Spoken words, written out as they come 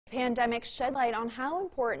Pandemic shed light on how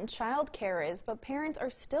important child care is, but parents are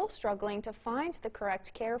still struggling to find the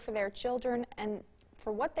correct care for their children and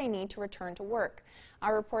for what they need to return to work.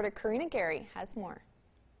 Our reporter Karina Gary has more.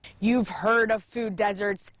 You've heard of food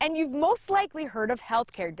deserts, and you've most likely heard of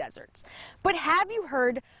healthcare deserts. But have you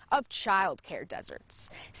heard of childcare deserts?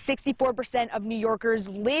 64% of New Yorkers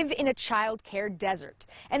live in a childcare desert,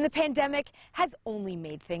 and the pandemic has only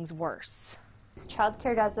made things worse.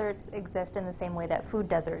 Childcare deserts exist in the same way that food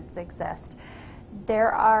deserts exist.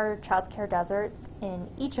 There are childcare deserts in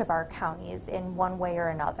each of our counties in one way or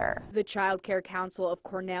another. The Child Care Council of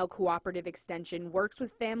Cornell Cooperative Extension works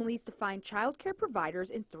with families to find child care providers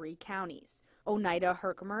in 3 counties: Oneida,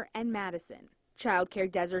 Herkimer, and Madison. Child care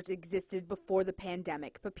deserts existed before the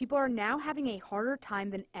pandemic, but people are now having a harder time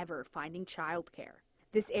than ever finding child care.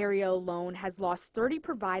 This area alone has lost 30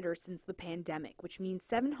 providers since the pandemic, which means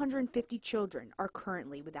 750 children are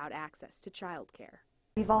currently without access to child care.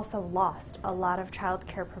 We've also lost a lot of child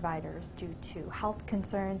care providers due to health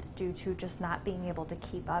concerns, due to just not being able to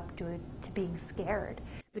keep up, due to being scared.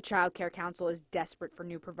 The Child Care Council is desperate for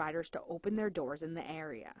new providers to open their doors in the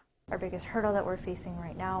area. Our biggest hurdle that we're facing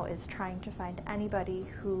right now is trying to find anybody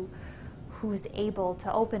who's able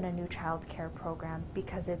to open a new child care program,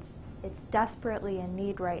 because it's desperately in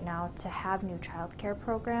need right now to have new child care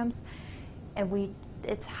programs, and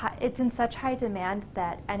it's in such high demand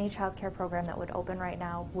that any child care program that would open right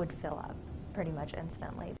now would fill up pretty much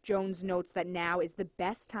instantly. Jones notes that now is the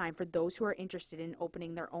best time for those who are interested in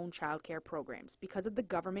opening their own child care programs because of the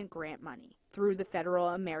government grant money through the Federal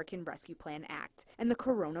American Rescue Plan Act and the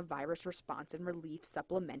Coronavirus Response and Relief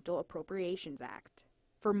Supplemental Appropriations Act.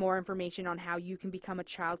 For more information on how you can become a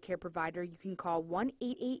child care provider, you can call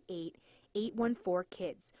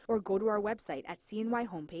 1-888-814-KIDS or go to our website at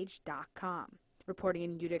cnyhomepage.com. Reporting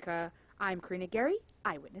in Utica, I'm Karina Gary,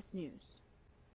 Eyewitness News.